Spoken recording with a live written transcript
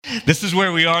This is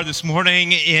where we are this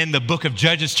morning in the book of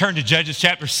Judges. Turn to Judges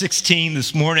chapter 16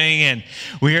 this morning, and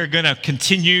we are going to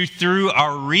continue through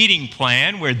our reading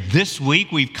plan, where this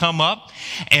week we've come up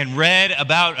and read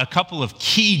about a couple of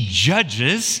key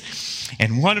judges,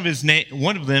 and one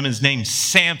of them is named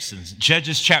Samson.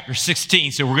 Judges chapter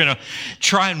 16. So we're going to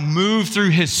try and move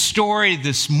through his story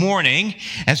this morning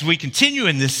as we continue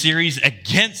in this series,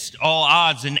 Against All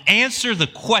Odds, and answer the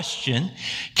question,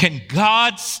 can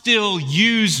God still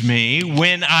use me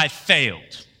when I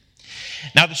failed?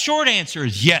 Now, the short answer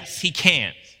is yes, he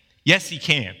can. Yes, he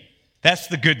can. That's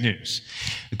the good news.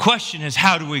 The question is,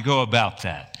 how do we go about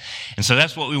that? And so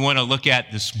that's what we want to look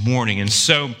at this morning. And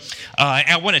so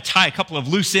I want to tie a couple of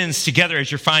loose ends together as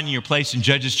you're finding your place in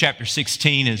Judges chapter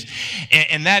 16.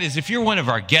 And that is, if you're one of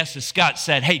our guests, as Scott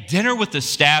said, hey, dinner with the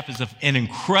staff is an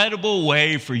incredible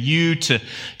way for you to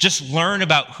just learn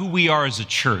about who we are as a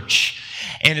church.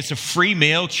 And it's a free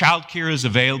meal. Childcare is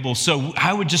available. So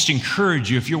I would just encourage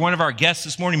you, if you're one of our guests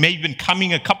this morning, maybe you've been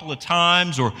coming a couple of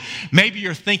times, or maybe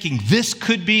you're thinking this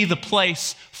could be the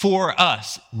place for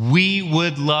us, we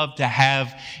would love to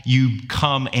have you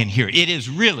come and hear. It is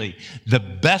really the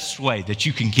best way that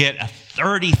you can get a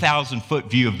 30,000-foot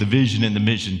view of the vision and the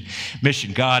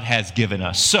mission God has given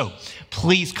us. So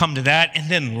please come to that. And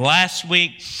then last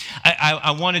week,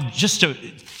 I wanted just to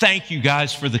thank you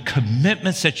guys for the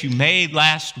commitments that you made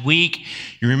last week.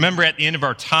 You remember at the end of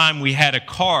our time, we had a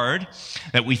card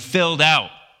that we filled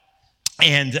out.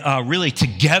 And really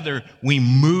together we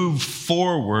moved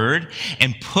forward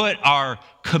and put our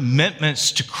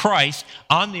commitments to Christ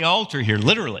on the altar here,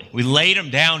 literally. We laid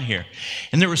them down here.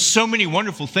 And there were so many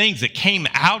wonderful things that came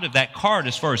out of that card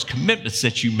as far as commitments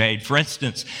that you made. For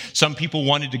instance, some people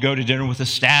wanted to go to dinner with the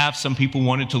staff. Some people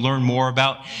wanted to learn more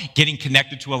about getting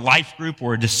connected to a life group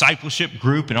or a discipleship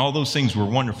group, and all those things were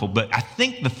wonderful. But I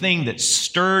think the thing that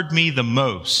stirred me the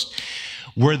most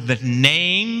were the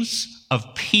names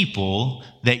of people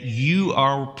that you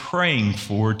are praying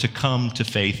for to come to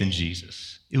faith in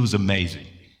Jesus. It was amazing.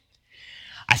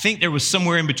 I think there was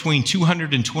somewhere in between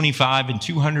 225 and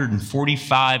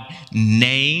 245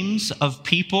 names of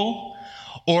people.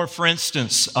 Or for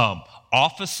instance,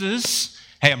 offices.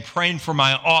 Hey, I'm praying for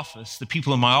my office, the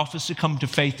people in my office to come to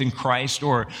faith in Christ,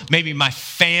 or maybe my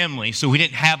family, so we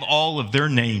didn't have all of their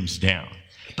names down.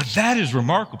 But that is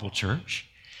remarkable, church.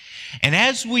 And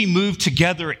as we move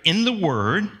together in the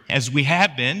Word, as we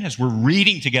have been, as we're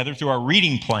reading together through our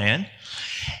reading plan,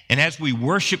 and as we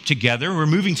worship together, we're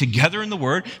moving together in the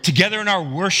Word, together in our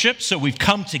worship. So we've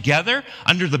come together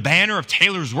under the banner of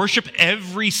Taylor's Worship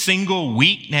every single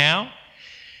week now.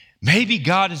 Maybe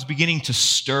God is beginning to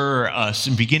stir us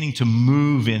and beginning to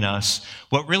move in us.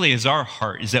 What really is our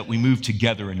heart is that we move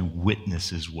together and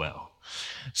witness as well.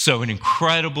 So an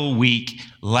incredible week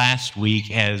last week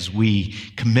as we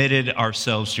committed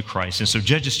ourselves to Christ. And so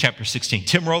Judges chapter 16.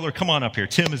 Tim Roller, come on up here.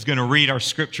 Tim is going to read our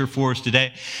scripture for us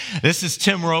today. This is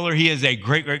Tim Roller. He is a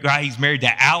great, great guy. He's married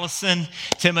to Allison.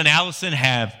 Tim and Allison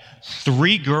have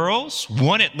 3 girls,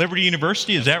 1 at Liberty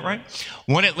University, is that right?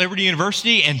 1 at Liberty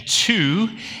University and 2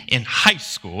 in high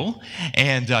school.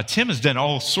 And Tim has done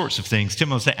all sorts of things.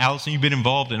 Tim, I'll say, Allison, you've been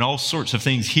involved in all sorts of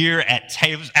things here at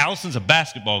Taylor's. Allison's a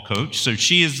basketball coach, so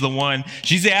she is the one,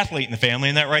 she's the athlete in the family,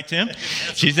 isn't that right, Tim?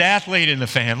 She's the athlete in the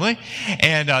family.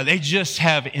 And they just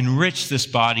have enriched this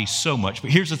body so much. But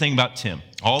here's the thing about Tim.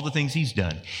 All the things he's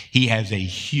done, he has a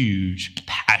huge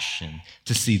passion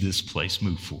to see this place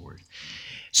move forward.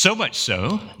 So much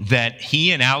so that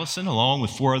he and Allison, along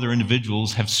with 4 other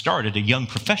individuals, have started a young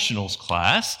professionals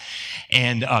class.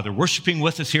 And they're worshiping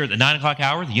with us here at the 9 o'clock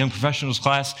hour. The young professionals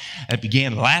class that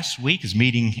began last week is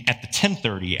meeting at the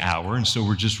 10:30 hour. And so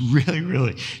we're just really,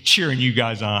 really cheering you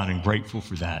guys on and grateful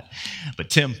for that. But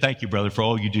Tim, thank you, brother, for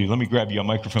all you do. Let me grab you a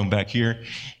microphone back here.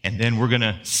 And then we're going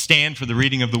to stand for the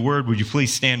reading of the word. Would you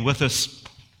please stand with us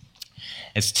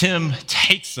as Tim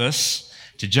takes us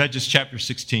to Judges chapter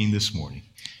 16 this morning.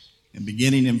 And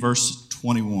beginning in verse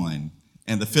 21,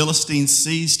 and the Philistines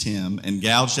seized him and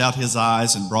gouged out his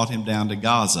eyes and brought him down to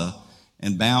Gaza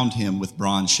and bound him with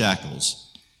bronze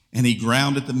shackles. And he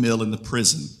ground at the mill in the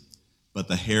prison, but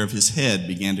the hair of his head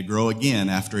began to grow again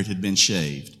after it had been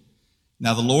shaved.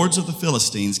 Now the lords of the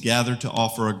Philistines gathered to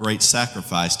offer a great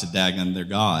sacrifice to Dagon their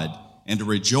god, and to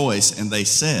rejoice, and they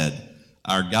said,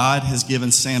 Our God has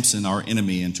given Samson our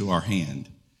enemy into our hand.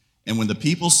 And when the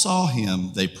people saw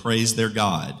him, they praised their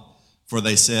God. For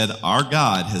they said, Our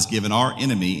God has given our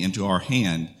enemy into our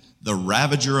hand, the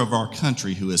ravager of our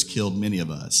country who has killed many of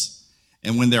us.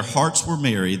 And when their hearts were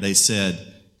merry, they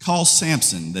said, Call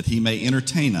Samson, that he may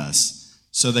entertain us.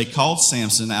 So they called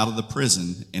Samson out of the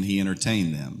prison, and he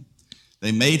entertained them.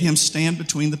 They made him stand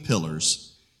between the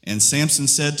pillars. And Samson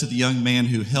said to the young man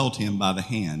who held him by the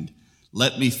hand,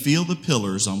 "Let me feel the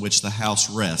pillars on which the house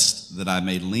rests, that I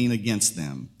may lean against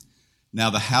them." Now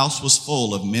the house was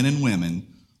full of men and women.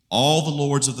 All the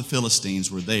lords of the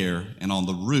Philistines were there, and on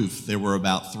the roof there were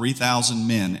about 3,000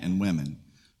 men and women,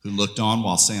 who looked on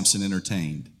while Samson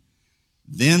entertained.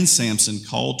 Then Samson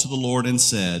called to the Lord and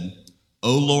said,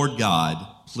 "O Lord God,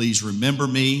 please remember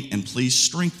me and please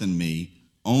strengthen me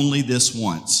only this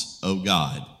once, O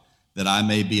God, that I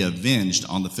may be avenged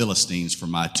on the Philistines for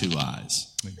my 2 eyes."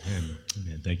 Amen.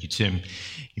 Amen. Thank you, Tim.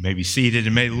 You may be seated,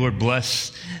 and may the Lord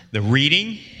bless the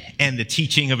reading and the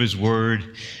teaching of his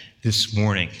word this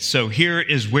morning. So here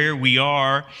is where we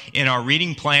are in our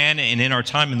reading plan and in our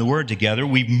time in the Word together.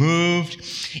 We've moved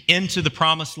into the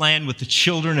promised land with the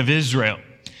children of Israel.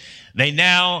 They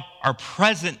now are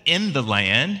present in the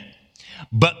land,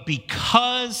 but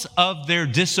because of their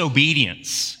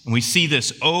disobedience, and we see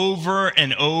this over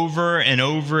and over and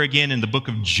over again in the book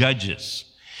of Judges,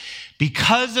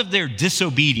 because of their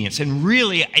disobedience, and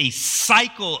really a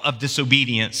cycle of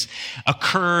disobedience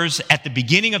occurs at the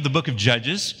beginning of the book of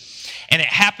Judges, and it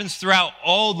happens throughout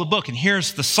all the book. And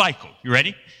here's the cycle. You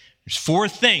ready? There's 4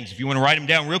 things. If you want to write them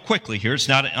down real quickly here, it's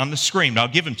not on the screen, but I'll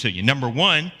give them to you. Number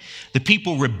 1, the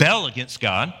people rebel against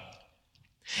God.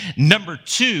 Number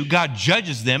 2, God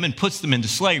judges them and puts them into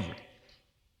slavery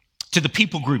to the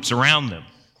people groups around them.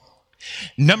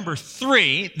 Number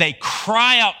 3, they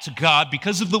cry out to God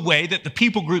because of the way that the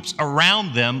people groups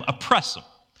around them oppress them.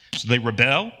 So they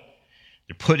rebel,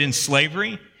 they're put in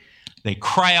slavery, they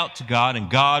cry out to God, and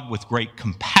God, with great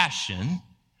compassion,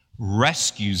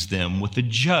 rescues them with a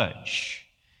judge.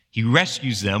 He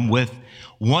rescues them with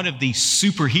one of these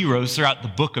superheroes throughout the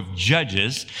book of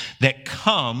Judges that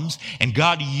comes, and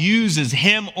God uses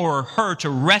him or her to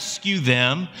rescue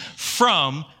them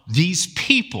from these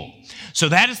people. So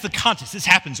that is the context. This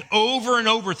happens over and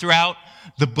over throughout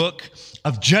the book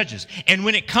of Judges. And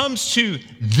when it comes to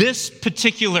this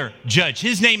particular judge,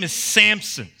 his name is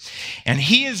Samson. And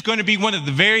he is going to be one of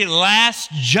the very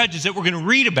last judges that we're going to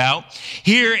read about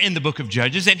here in the book of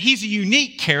Judges. And he's a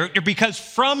unique character because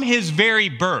from his very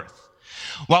birth,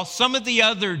 while some of the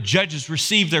other judges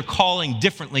received their calling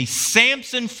differently,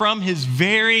 Samson from his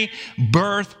very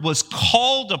birth was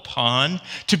called upon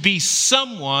to be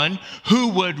someone who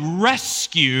would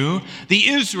rescue the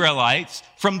Israelites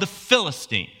from the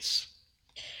Philistines.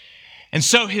 And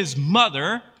so his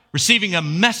mother, receiving a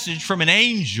message from an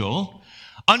angel,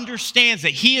 understands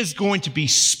that he is going to be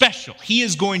special, he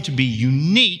is going to be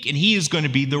unique, and he is going to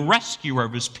be the rescuer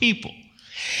of his people.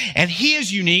 And he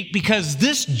is unique because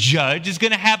this judge is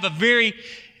going to have a very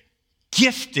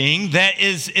gifting that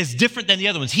is different than the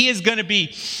other ones. He's going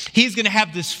to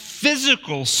have this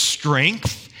physical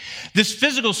strength that's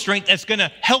going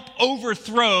to help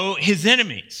overthrow his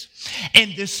enemies.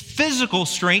 And this physical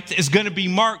strength is going to be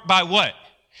marked by what?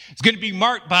 It's going to be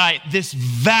marked by this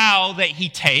vow that he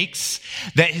takes,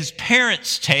 that his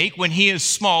parents take when he is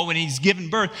small, when he's given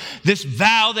birth. This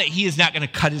vow that he is not going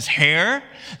to cut his hair,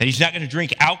 that he's not going to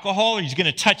drink alcohol, or he's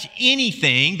going to touch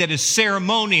anything that is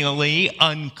ceremonially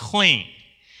unclean.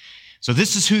 So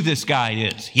this is who this guy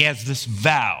is. He has this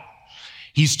vow.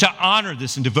 He's to honor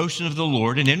this in devotion of the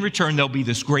Lord, and in return there'll be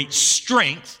this great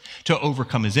strength to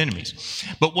overcome his enemies.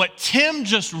 But what Tim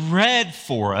just read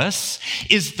for us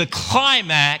is the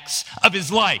climax of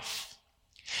his life.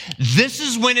 This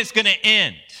is when it's going to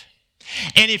end.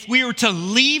 And if we were to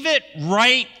leave it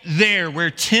right there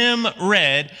where Tim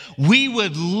read, we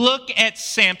would look at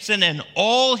Samson and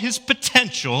all his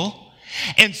potential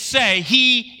and say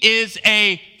he is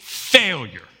a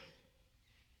failure.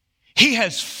 He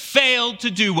has failed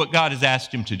to do what God has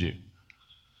asked him to do.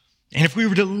 And if we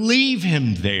were to leave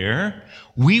him there,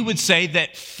 we would say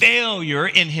that failure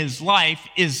in his life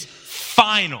is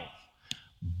final.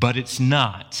 But it's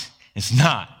not. It's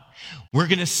not. We're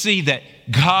going to see that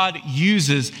God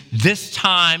uses this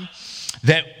time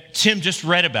that Tim just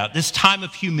read about, this time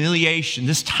of humiliation,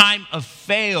 this time of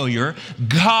failure.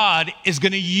 God is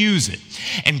going to use it.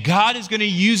 And God is going to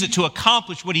use it to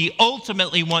accomplish what he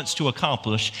ultimately wants to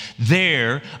accomplish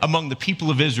there among the people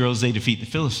of Israel as they defeat the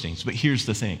Philistines. But here's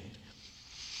the thing.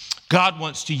 God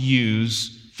wants to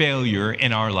use failure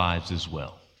in our lives as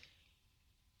well.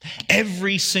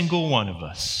 Every single one of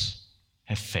us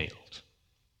have failed.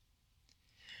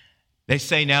 They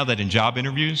say now that in job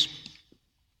interviews,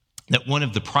 that one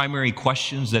of the primary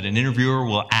questions that an interviewer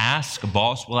will ask, a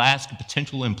boss will ask a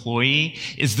potential employee,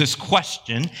 is this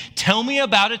question: tell me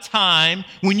about a time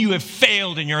when you have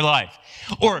failed in your life.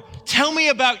 Or tell me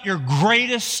about your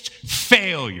greatest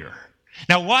failure.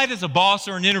 Now, why does a boss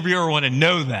or an interviewer want to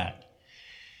know that?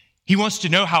 He wants to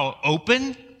know how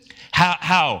open,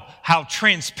 how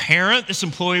transparent this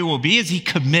employee will be. Is he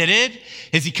committed?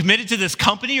 Is he committed to this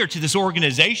company or to this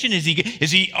organization? Is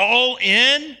he all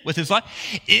in with his life?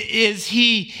 Is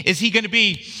he going to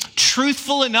be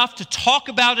truthful enough to talk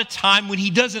about a time when he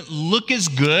doesn't look as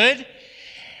good?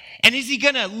 And is he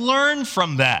going to learn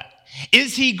from that?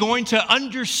 Is he going to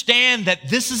understand that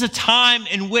this is a time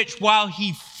in which, while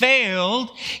he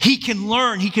failed, he can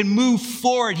learn, he can move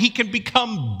forward, he can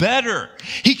become better,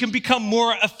 he can become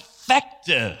more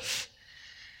effective?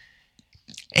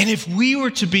 And if we were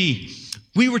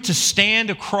to stand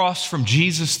across from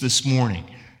Jesus this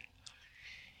morning,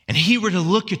 and he were to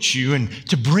look at you and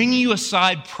to bring you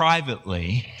aside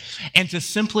privately and to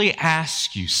simply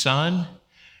ask you, son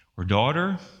or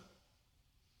daughter,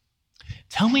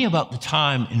 tell me about the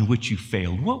time in which you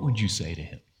failed, what would you say to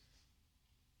him?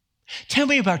 Tell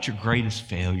me about your greatest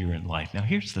failure in life. Now,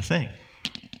 here's the thing.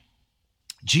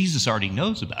 Jesus already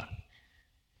knows about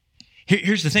it.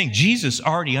 Here's the thing. Jesus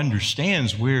already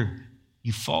understands where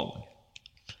you've fallen.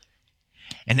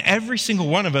 And every single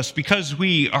one of us, because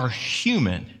we are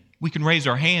human, we can raise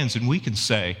our hands and we can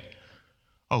say,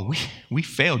 oh, we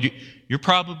failed. You're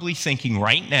probably thinking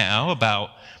right now about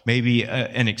maybe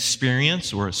an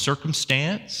experience or a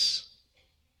circumstance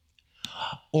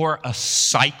or a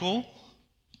cycle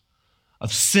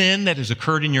of sin that has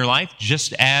occurred in your life,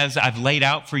 just as I've laid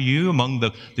out for you among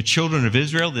the children of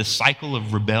Israel, this cycle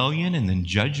of rebellion and then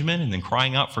judgment and then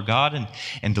crying out for God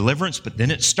and deliverance. But then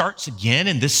it starts again,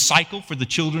 and this cycle for the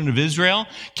children of Israel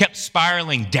kept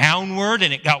spiraling downward,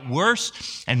 and it got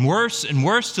worse and worse and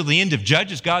worse till the end of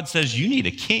Judges. God says, you need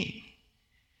a king.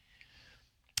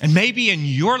 And maybe in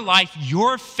your life,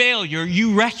 your failure,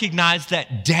 you recognize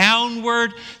that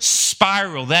downward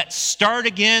spiral, that start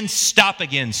again, stop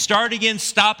again, start again,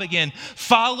 stop again,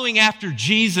 following after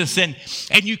Jesus. And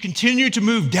you continue to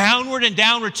move downward and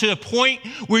downward to a point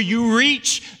where you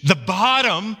reach the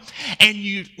bottom and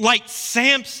you, like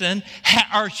Samson,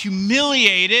 are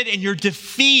humiliated and you're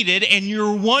defeated and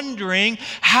you're wondering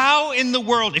how in the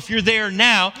world, if you're there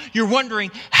now, you're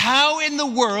wondering how in the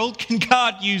world can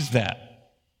God use that?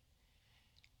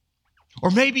 Or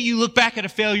maybe you look back at a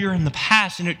failure in the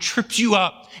past and it trips you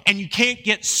up and you can't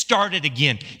get started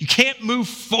again. You can't move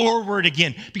forward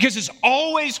again because it's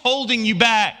always holding you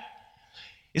back.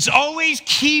 It's always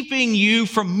keeping you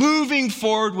from moving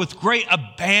forward with great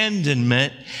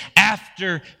abandonment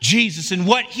after Jesus and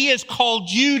what he has called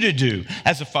you to do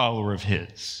as a follower of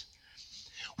his.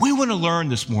 We want to learn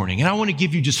this morning, and I want to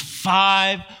give you just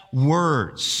 5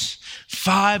 words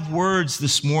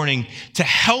this morning to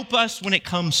help us when it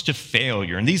comes to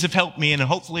failure. And these have helped me, and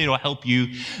hopefully it'll help you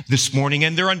this morning.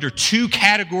 And they're under 2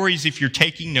 categories if you're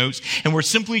taking notes. And we're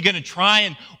simply going to try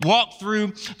and walk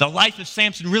through the life of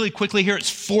Samson really quickly here. It's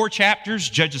 4 chapters,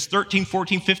 Judges 13,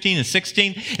 14, 15, and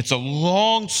 16. It's a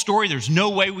long story. There's no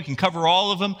way we can cover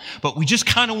all of them, but we just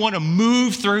kind of want to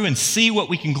move through and see what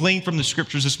we can glean from the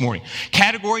scriptures this morning.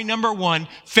 Category number 1,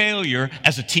 failure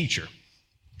as a teacher.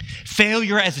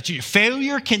 Failure as a teacher.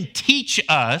 Failure can teach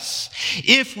us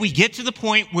if we get to the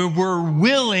point where we're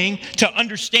willing to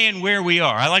understand where we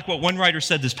are. I like what one writer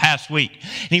said this past week.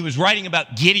 And he was writing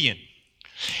about Gideon.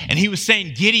 And he was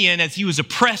saying Gideon, as he was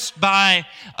oppressed by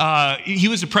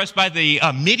the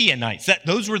Midianites.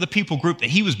 Those were the people group that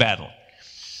he was battling.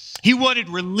 He wanted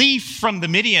relief from the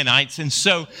Midianites. And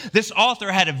so this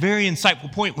author had a very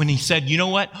insightful point when he said, you know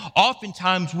what?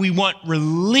 Oftentimes we want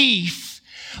relief,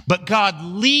 but God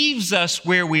leaves us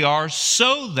where we are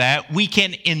so that we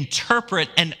can interpret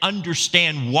and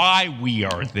understand why we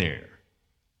are there.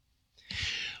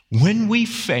 When we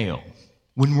fail,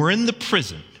 when we're in the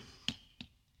prison,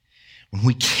 when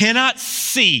we cannot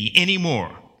see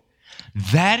anymore,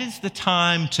 that is the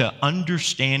time to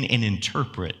understand and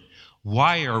interpret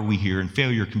why are we here, and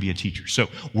failure can be a teacher. So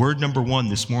word number 1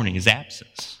 this morning is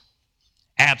absence.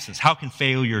 Absence. How can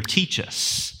failure teach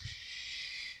us?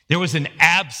 There was an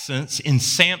absence in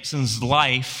Samson's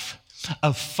life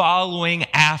of following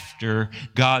after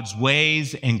God's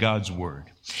ways and God's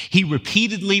word. He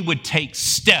repeatedly would take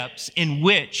steps in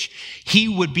which he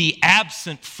would be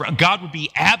absent from, God would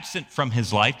be absent from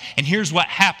his life. And here's what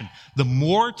happened. The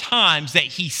more times that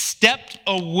he stepped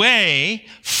away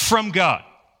from God,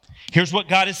 here's what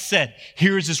God has said.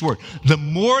 Here is his word. The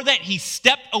more that he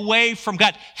stepped away from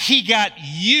God, he got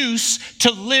used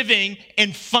to living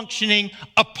and functioning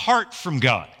apart from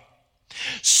God.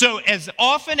 So as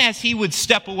often as he would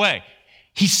step away,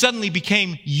 he suddenly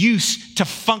became used to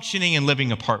functioning and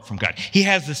living apart from God. He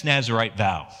has this Nazirite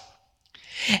vow.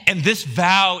 And this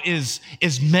vow is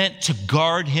meant to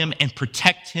guard him and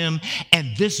protect him.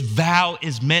 And this vow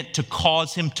is meant to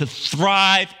cause him to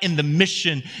thrive in the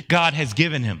mission God has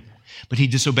given him. but he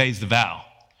disobeys the vow.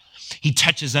 He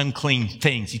touches unclean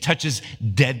things. He touches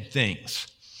dead things.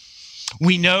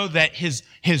 We know that his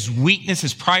weakness,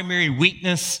 his primary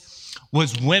weakness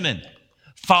was women.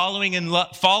 Falling in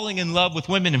love with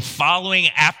women and following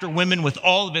after women with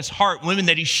all of his heart, women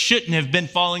that he shouldn't have been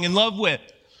falling in love with.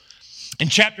 In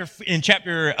chapter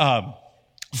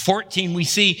 14, we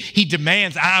see he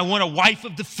demands, I want a wife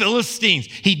of the Philistines.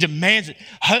 He demands it.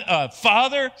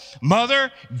 Father,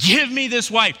 mother, give me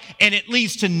this wife. And it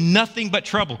leads to nothing but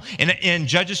trouble. In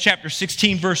Judges chapter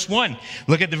 16, verse 1,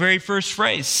 look at the very first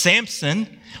phrase.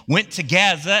 Samson went to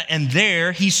Gaza, and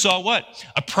there he saw what?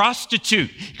 A prostitute.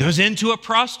 He goes into a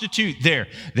prostitute there.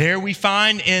 There we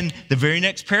find in the very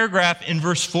next paragraph in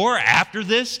verse 4, after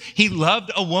this, he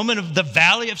loved a woman of the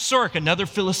valley of Sorek, another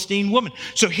Philistine woman.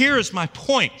 So here is my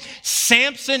point.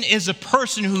 Samson is a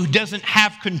person who doesn't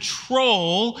have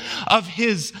control of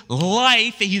his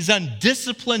life. He's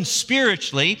undisciplined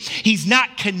spiritually. He's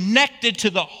not connected to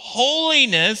the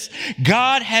holiness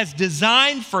God has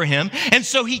designed for him. And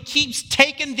so he keeps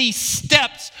taking these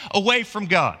steps away from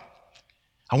God.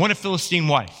 I want a Philistine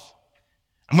wife.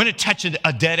 I'm going to touch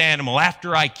a dead animal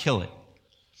after I kill it.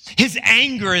 His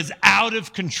anger is out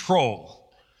of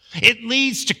control. It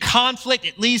leads to conflict.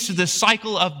 It leads to the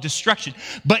cycle of destruction.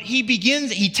 But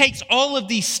he takes all of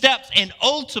these steps, and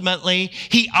ultimately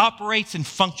he operates and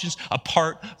functions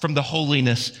apart from the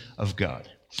holiness of God.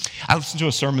 I listened to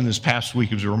a sermon this past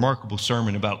week. It was a remarkable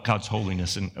sermon about God's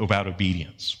holiness and about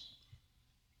obedience.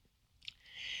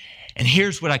 And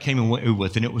here's what I came away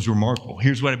with, and it was remarkable.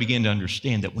 Here's what I began to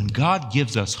understand, that when God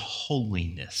gives us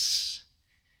holiness,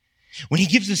 when he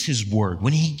gives us his word,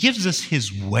 when he gives us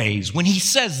his ways, when he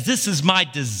says, this is my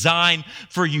design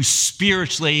for you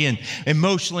spiritually and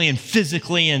emotionally and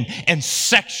physically and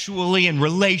sexually and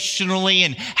relationally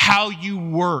and how you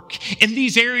work in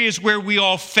these areas where we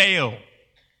all fail.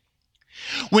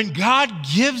 When God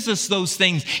gives us those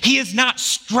things, he is not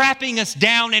strapping us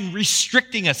down and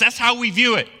restricting us. That's how we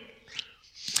view it.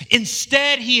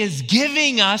 Instead, he is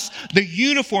giving us the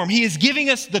uniform. He is giving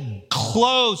us the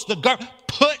clothes, the garment.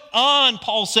 Put on,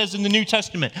 Paul says in the New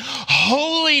Testament,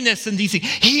 holiness and these things.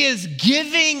 He is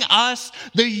giving us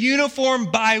the uniform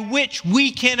by which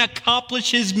we can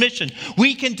accomplish his mission.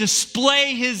 We can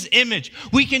display his image.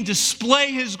 We can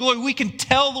display his glory. We can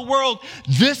tell the world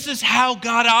this is how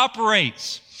God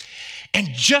operates. And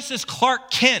just as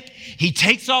Clark Kent, he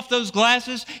takes off those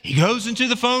glasses, he goes into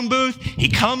the phone booth, he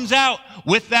comes out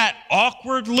with that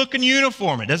awkward looking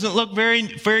uniform. It doesn't look very,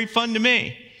 very fun to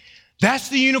me. That's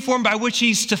the uniform by which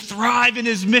he's to thrive in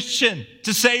his mission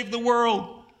to save the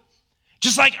world.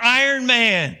 Just like Iron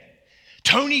Man,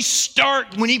 Tony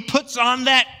Stark, when he puts on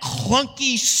that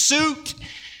clunky suit,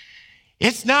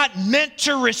 it's not meant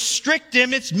to restrict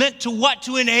him. It's meant to what?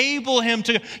 To enable him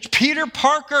to. Peter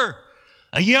Parker,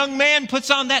 a young man, puts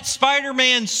on that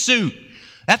Spider-Man suit.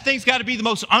 That thing's got to be the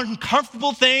most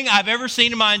uncomfortable thing I've ever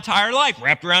seen in my entire life.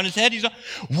 Wrapped around his head.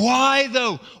 Why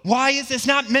though? Why is this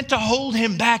not meant to hold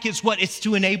him back? It's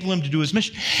to enable him to do his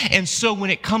mission. And so when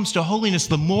it comes to holiness,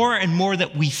 the more and more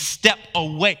that we step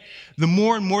away, the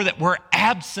more and more that we're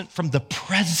absent from the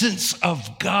presence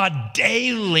of God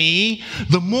daily,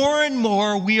 the more and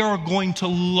more we are going to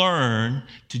learn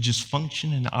to just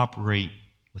function and operate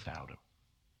without him.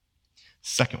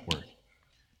 Second word,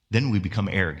 then we become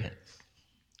arrogant.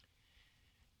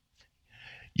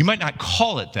 You might not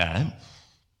call it that,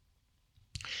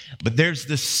 but there's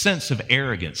this sense of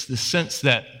arrogance, this sense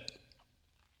that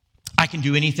I can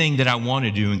do anything that I want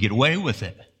to do and get away with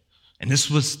it. And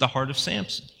this was the heart of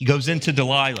Samson. He goes into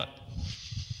Delilah,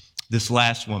 this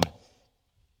last woman.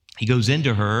 He goes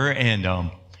into her,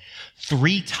 and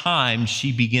 3 times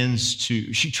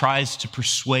she tries to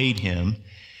persuade him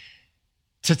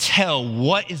to tell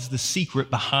what is the secret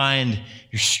behind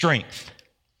your strength.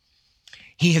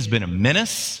 He has been a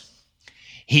menace.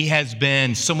 He has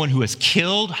been someone who has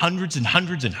killed hundreds and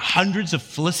hundreds and hundreds of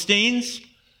Philistines.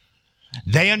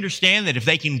 They understand that if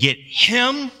they can get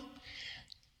him,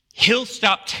 he'll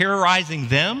stop terrorizing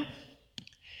them.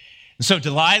 And so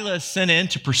Delilah is sent in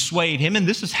to persuade him, and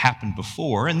this has happened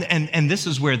before, and this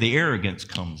is where the arrogance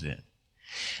comes in.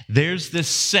 There's this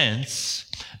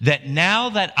sense that now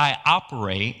that I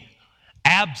operate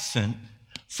absent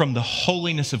from the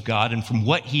holiness of God and from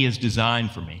what he has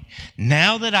designed for me,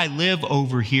 now that I live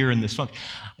over here in this function,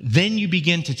 then you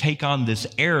begin to take on this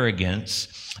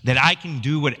arrogance that I can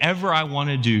do whatever I want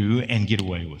to do and get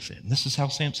away with it. And this is how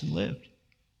Samson lived.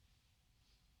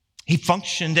 He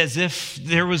functioned as if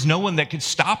there was no one that could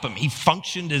stop him. He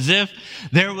functioned as if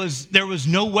there was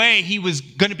no way he was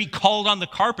going to be called on the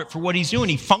carpet for what he's doing.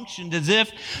 He functioned as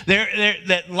if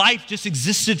that life just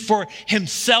existed for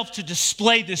himself to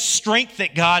display this strength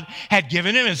that God had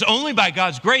given him. It's only by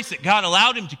God's grace that God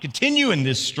allowed him to continue in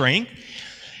this strength.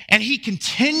 And he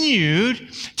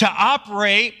continued to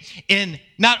operate in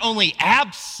not only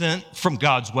absent from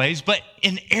God's ways, but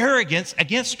in arrogance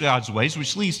against God's ways,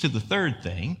 which leads to the third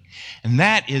thing. And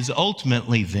that is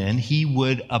ultimately then he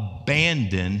would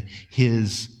abandon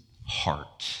his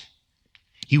heart.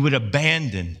 He would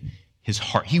abandon his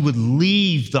heart. He would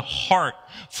leave the heart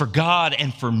for God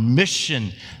and for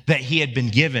mission that he had been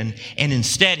given. And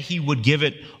instead he would give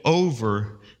it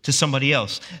over to somebody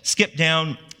else. Skip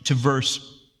down to verse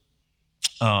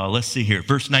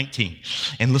 19.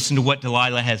 And listen to what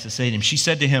Delilah has to say to him. She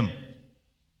said to him,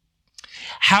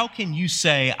 "How can you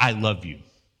say I love you?"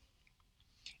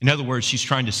 In other words, she's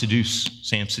trying to seduce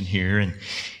Samson here.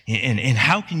 And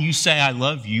how can you say I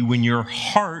love you when your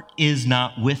heart is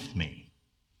not with me?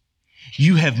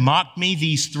 You have mocked me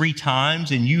these 3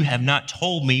 times, and you have not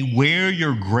told me where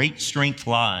your great strength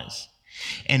lies.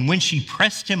 And when she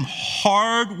pressed him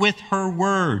hard with her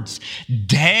words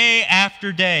day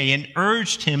after day and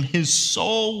urged him, his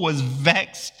soul was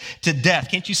vexed to death.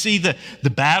 Can't you see the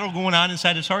battle going on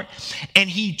inside his heart? And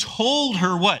he told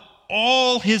her what?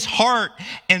 All his heart,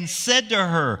 and said to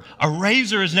her, "A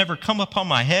razor has never come upon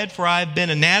my head, for I have been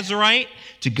a Nazirite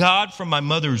to God from my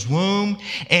mother's womb.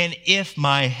 And if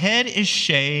my head is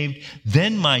shaved,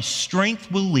 then my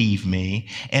strength will leave me,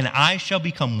 and I shall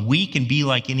become weak and be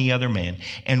like any other man."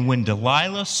 And when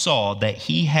Delilah saw that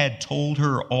he had told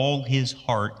her all his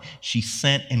heart, she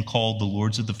sent and called the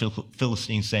lords of the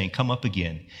Philistines, saying, "Come up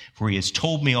again, for he has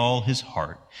told me all his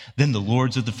heart." Then the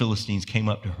lords of the Philistines came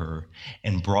up to her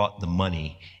and brought the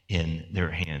money in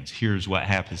their hands. Here's what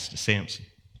happens to Samson.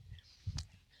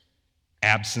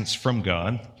 Absence from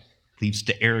God leads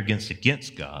to arrogance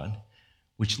against God,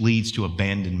 which leads to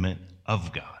abandonment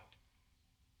of God.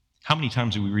 How many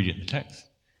times do we read it in the text?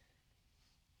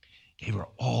 Gave her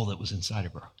all that was inside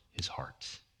of his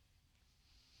heart.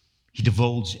 He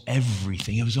divulged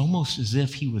everything. It was almost as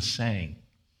if he was saying,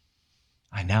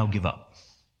 "I now give up.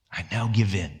 I now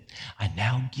give in. I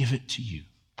now give it to you."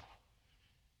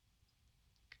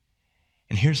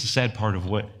 And here's the sad part of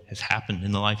what has happened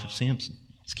in the life of Samson.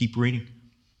 Let's keep reading.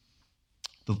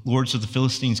 The lords of the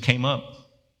Philistines came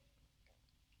up,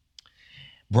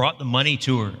 brought the money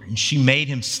to her, and she made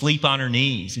him sleep on her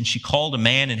knees. And she called a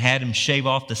man and had him shave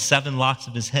off the 7 locks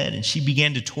of his head. And she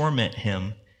began to torment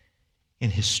him,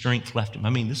 and his strength left him. I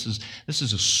mean, this is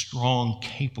a strong,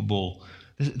 capable.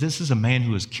 This is a man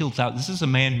who has killed out. This is a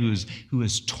man who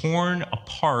has torn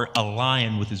apart a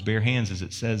lion with his bare hands, as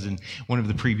it says in one of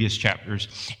the previous chapters.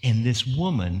 And this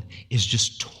woman is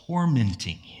just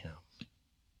tormenting him.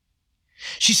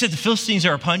 She said, "The Philistines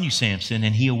are upon you, Samson."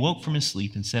 And he awoke from his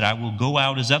sleep and said, "I will go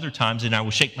out as other times, and I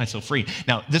will shake myself free."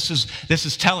 Now, this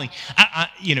is telling,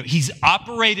 he's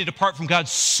operated apart from God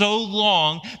so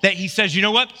long that he says, "You know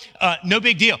what? No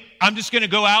big deal. I'm just going to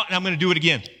go out and I'm going to do it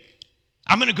again.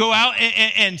 I'm going to go out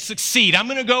and succeed. I'm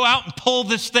going to go out and pull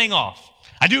this thing off.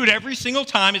 I do it every single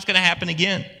time. It's going to happen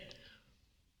again."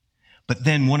 But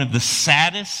then one of the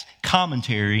saddest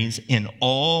commentaries in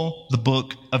all the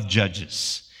book of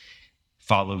Judges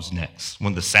follows next.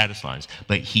 One of the saddest lines.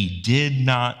 "But he did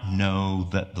not know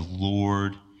that the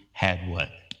Lord had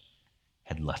what?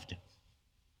 Had left him."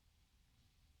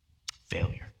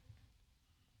 Failure.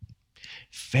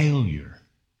 Failure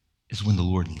is when the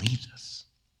Lord leaves us.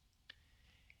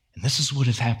 And this is what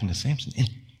has happened to Samson.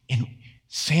 And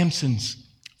Samson's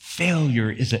failure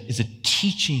is a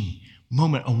teaching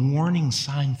moment, a warning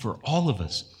sign for all of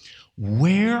us.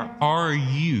 Where are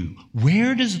you?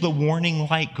 Where does the warning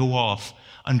light go off?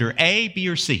 Under A, B,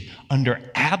 or C?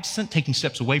 Under absent, taking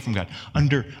steps away from God.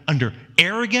 Under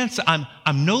arrogance,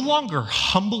 I'm no longer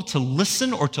humble to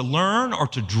listen or to learn or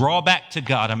to draw back to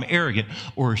God. I'm arrogant.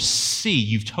 Or C,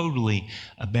 you've totally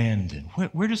abandoned.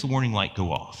 Where does the warning light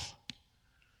go off?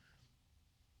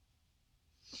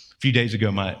 A few days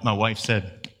ago, my wife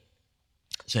said,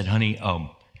 "Honey,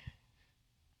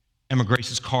 Emma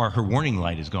Grace's car, her warning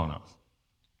light has gone off.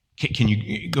 Can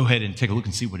you go ahead and take a look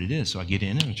and see what it is?" So I get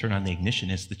in and I turn on the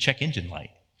ignition. It's the check engine light.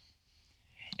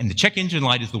 And the check engine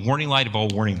light is the warning light of all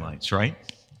warning lights, right?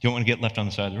 You don't want to get left on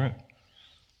the side of the road.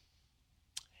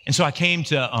 And so I came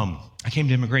to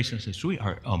Emma Grace and I said,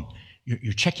 "Sweetheart,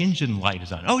 your check engine light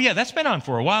is on." "Oh yeah, that's been on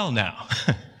for a while now."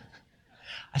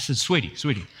 I said, sweetie,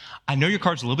 I know your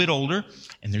car's a little bit older,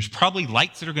 and there's probably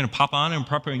lights that are going to pop on and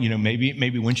proper,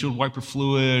 maybe windshield wiper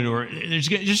fluid, or there's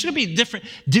going to be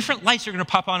different lights that are going to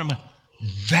pop on.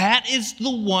 That is the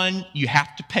one you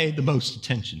have to pay the most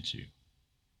attention to.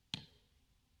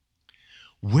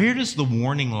 Where does the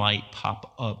warning light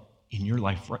pop up in your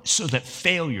life so that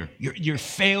failure, your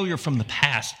failure from the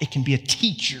past, it can be a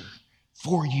teacher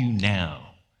for you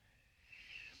now?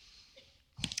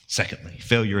 Secondly,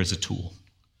 failure as a tool.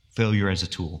 Failure as a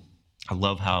tool. I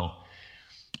love how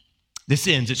this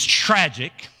ends. It's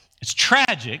tragic,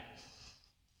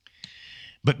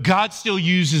 but God still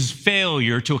uses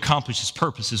failure to accomplish his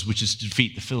purposes, which is to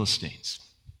defeat the Philistines.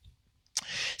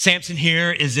 Samson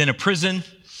here is in a prison.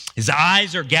 His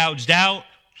eyes are gouged out.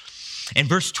 In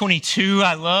verse 22,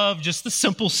 I love just the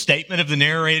simple statement of the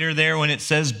narrator there when it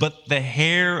says, but the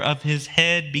hair of his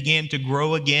head began to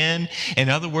grow again. In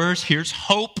other words, here's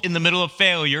hope in the middle of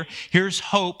failure. Here's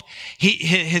hope.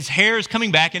 His hair is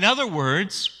coming back. In other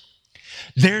words,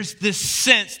 there's this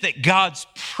sense that God's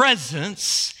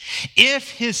presence,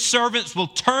 if his servants will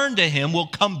turn to him, will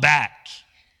come back.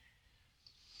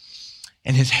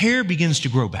 And his hair begins to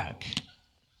grow back.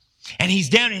 And he's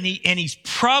down and he's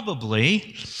probably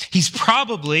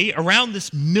around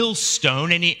this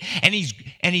millstone and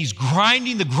he's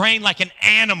grinding the grain like an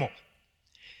animal.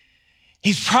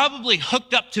 He's probably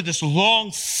hooked up to this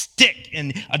long stick,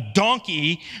 and a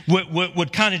donkey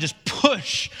would kind of just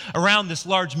push around this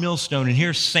large millstone. And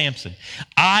here's Samson,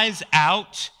 eyes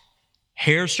out,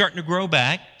 hair starting to grow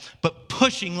back, but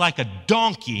pushing like a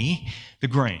donkey the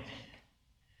grain.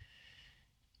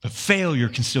 But failure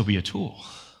can still be a tool.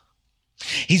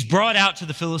 He's brought out to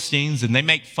the Philistines, and they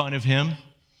make fun of him.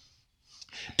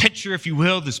 Picture, if you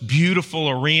will, this beautiful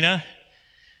arena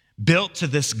built to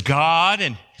this god.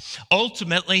 And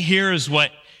ultimately, here is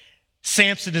what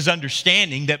Samson is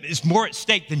understanding, that is more at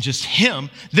stake than just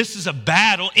him. This is a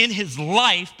battle in his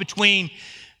life between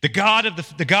the gods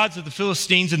of the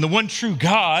Philistines and the one true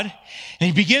God. And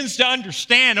he begins to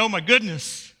understand, oh my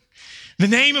goodness, the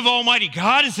name of Almighty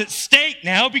God is at stake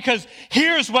now, because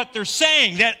here's what they're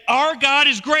saying, that our God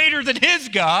is greater than his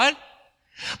God.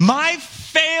 My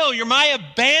failure, my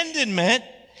abandonment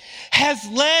has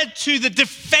led to the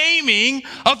defaming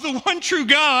of the one true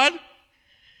God.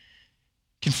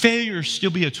 Can failure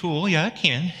still be a tool? Yeah, it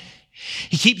can.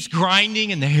 He keeps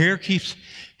grinding and the hair keeps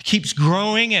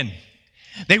growing, and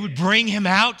they would bring him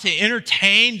out to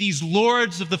entertain these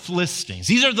lords of the Philistines.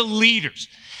 These are the leaders.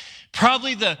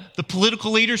 Probably the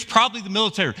political leaders, probably the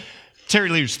military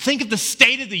leaders. Think of the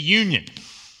State of the Union.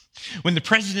 When the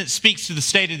president speaks to the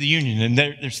State of the Union, and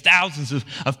there's thousands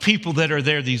of people that are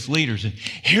there, these leaders. And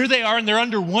here they are, and they're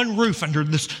under one roof, under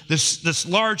this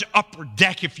large upper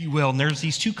deck, if you will. And there's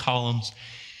these two columns.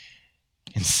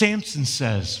 And Samson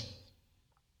says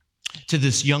to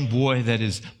this young boy that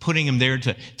is putting him there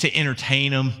to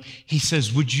entertain him, he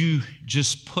says, would you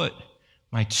just put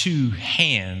my two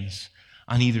hands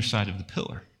on either side of the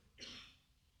pillar?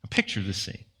 A picture of the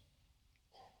scene.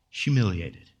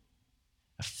 Humiliated.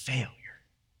 A failure.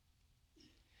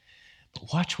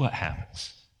 But watch what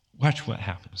happens. Watch what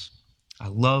happens. I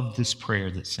love this prayer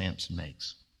that Samson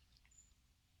makes.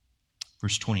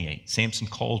 Verse 28, Samson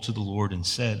called to the Lord and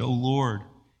said, "O Lord,"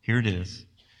 here it is,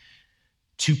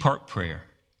 two-part prayer.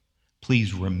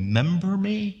 "Please remember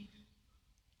me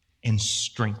and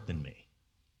strengthen me."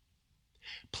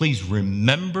 Please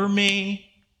remember me.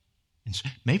 And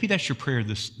maybe that's your prayer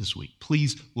this week.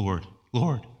 Please, Lord,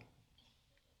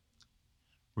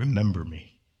 remember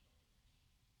me.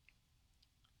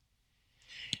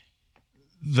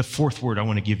 The fourth word I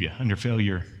want to give you under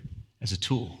failure as a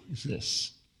tool is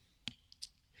this.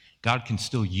 God can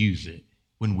still use it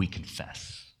when we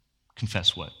confess.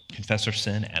 Confess what? Confess our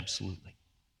sin? Absolutely.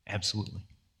 Absolutely.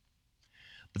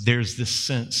 But there's this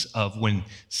sense of when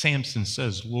Samson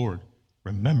says, "Lord,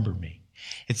 remember me,"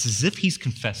 it's as if he's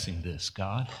confessing this.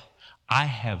 God, I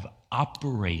have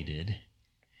operated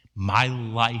my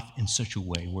life in such a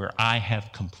way where I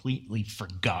have completely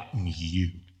forgotten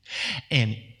you.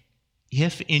 And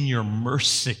if in your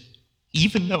mercy,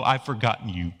 even though I've forgotten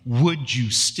you, would you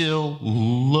still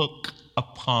look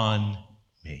upon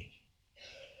me?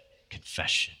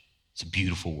 Confession. It's a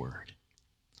beautiful word.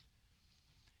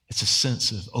 It's a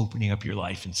sense of opening up your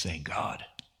life and saying, God,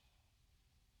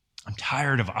 I'm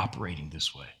tired of operating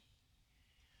this way.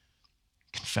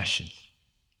 Confession.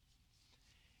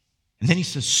 And then he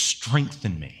says,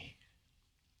 strengthen me.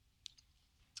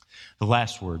 The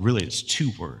last word, really it's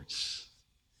two words.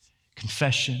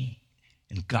 Confession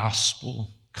and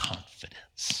gospel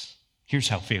confidence. Here's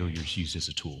how failure is used as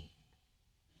a tool.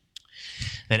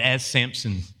 That as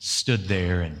Samson stood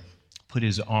there and put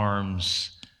his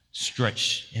arms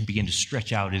stretched and began to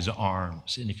stretch out his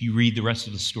arms. And if you read the rest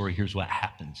of the story, here's what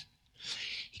happens.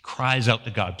 He cries out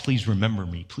to God, please remember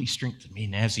me, please strengthen me.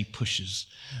 And as he pushes,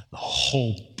 the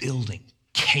whole building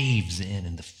caves in,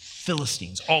 and the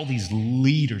Philistines, all these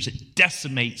leaders, it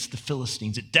decimates the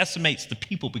Philistines. It decimates the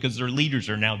people because their leaders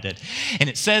are now dead. And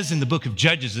it says in the book of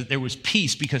Judges that there was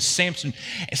peace because Samson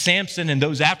and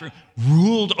those after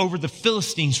ruled over the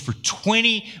Philistines for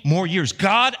 20 more years.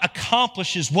 God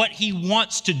accomplishes what he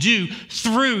wants to do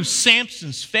through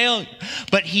Samson's failure,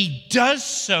 but he does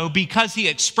so because he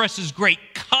expresses great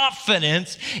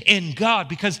confidence in God.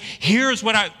 Because here's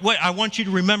what I want you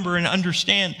to remember and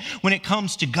understand when it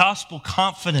comes to gospel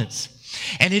confidence.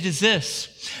 And it is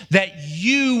this, that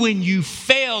you, when you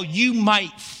fail, you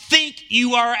might think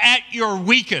you are at your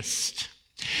weakest.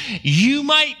 You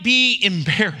might be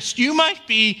embarrassed. You might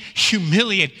be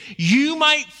humiliated. You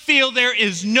might feel there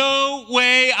is no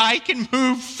way I can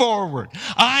move forward.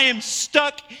 I am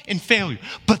stuck in failure.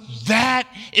 But that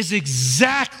is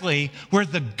exactly where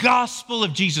the gospel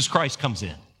of Jesus Christ comes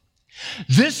in.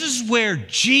 This is where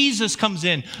Jesus comes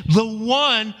in, the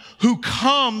one who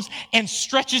comes and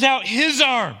stretches out his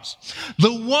arms,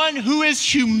 the one who is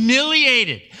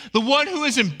humiliated, the one who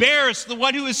is embarrassed, the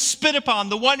one who is spit upon,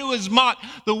 the one who is mocked,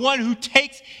 the one who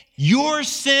takes your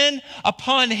sin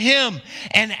upon him.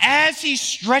 And as he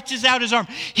stretches out his arm,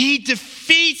 he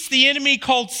defeats the enemy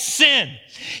called sin.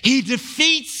 He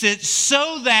defeats it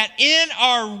so that in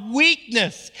our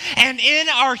weakness and in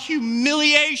our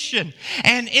humiliation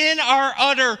and in our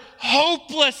utter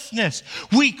hopelessness,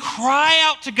 we cry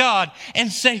out to God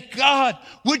and say, God,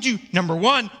 would you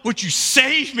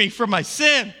save me from my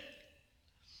sin?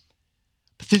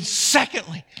 But then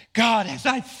secondly, God, as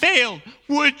I failed,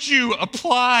 would you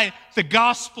apply the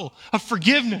gospel of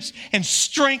forgiveness and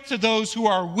strength to those who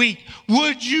are weak?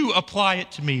 Would you apply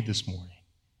it to me this morning?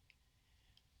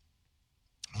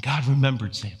 And God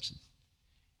remembered Samson.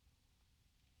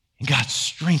 And God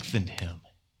strengthened him.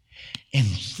 And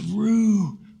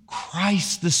through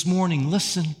Christ this morning,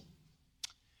 listen,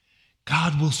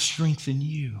 God will strengthen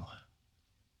you.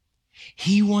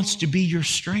 He wants to be your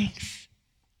strength.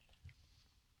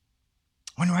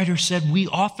 One writer said, we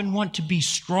often want to be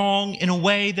strong in a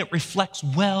way that reflects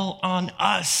well on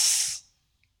us.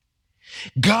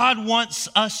 God wants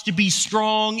us to be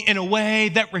strong in a way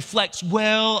that reflects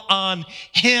well on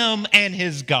him and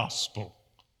his gospel.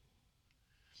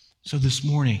 So this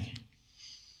morning,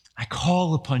 I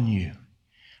call upon you.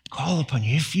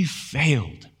 If you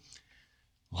failed,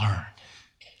 learn.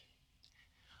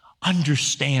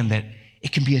 Understand that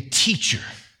it can be a teacher.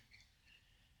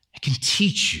 It can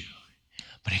teach you,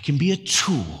 but it can be a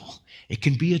tool. It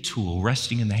can be a tool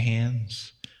resting in the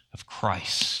hands of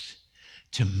Christ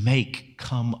to make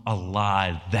come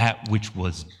alive that which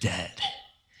was dead,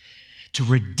 to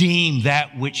redeem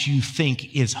that which you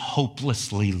think is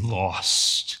hopelessly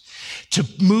lost, to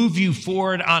move you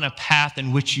forward on a path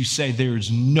in which you say, there's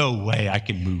no way I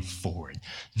can move forward.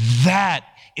 That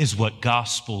is what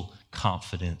gospel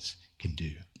confidence can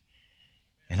do.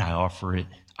 And I offer it.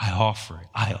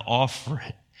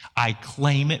 I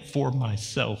claim it for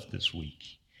myself this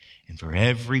week and for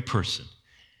every person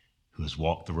who has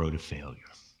walked the road of failure.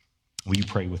 Will you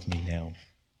pray with me now?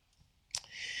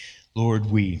 Lord,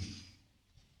 we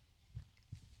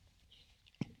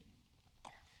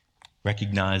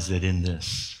recognize that in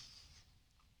this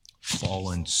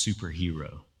fallen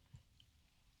superhero,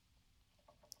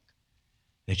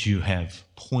 that you have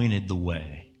pointed the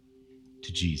way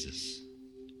to Jesus.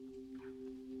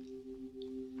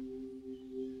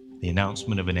 The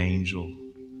announcement of an angel,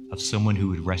 of someone who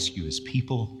would rescue his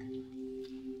people,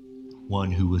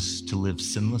 one who was to live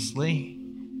sinlessly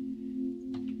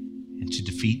and to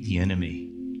defeat the enemy.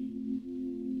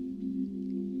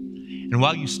 And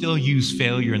while you still use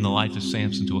failure in the life of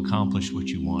Samson to accomplish what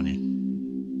you wanted,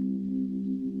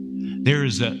 there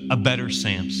is a better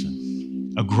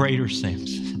Samson, a greater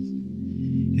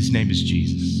Samson. His name is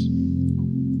Jesus.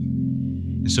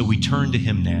 And so we turn to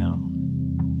him now,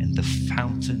 and the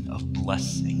fountain of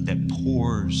blessing that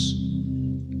pours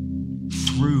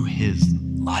through his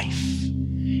life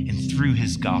and through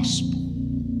his gospel.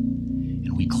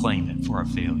 And we claim it for our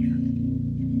failure.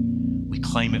 We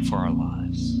claim it for our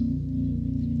lives.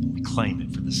 We claim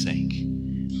it for the sake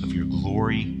of your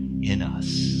glory in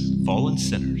us, fallen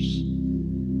sinners,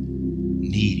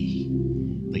 needy,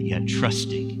 but yet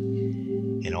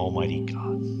trusting in Almighty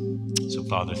God. So,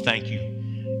 Father, thank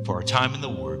you for our time in the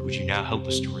Word. Would you now help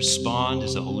us to respond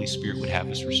as the Holy Spirit would have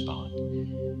us respond?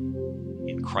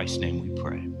 In Christ's name we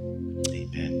pray.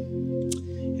 Amen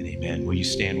and amen. Will you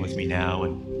stand with me now,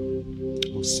 and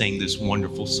we'll we'll sing this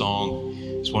wonderful song,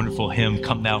 this wonderful hymn,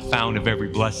 Come Thou Fount of Every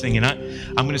Blessing. And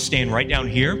I'm going to stand right down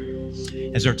here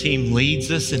as our team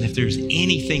leads us. And if there's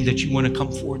anything that you want to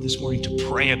come forward this morning to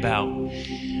pray about,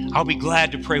 I'll be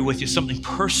glad to pray with you, something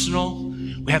personal.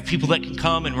 We have people that can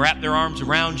come and wrap their arms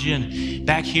around you and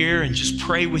back here and just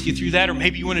pray with you through that. Or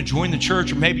maybe you want to join the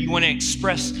church, or maybe you want to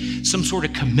express some sort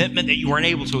of commitment that you weren't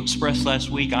able to express last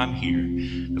week. I'm here.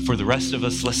 But for the rest of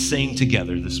us, let's sing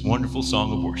together this wonderful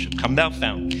song of worship. Come thou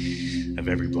fount of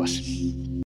every blessing.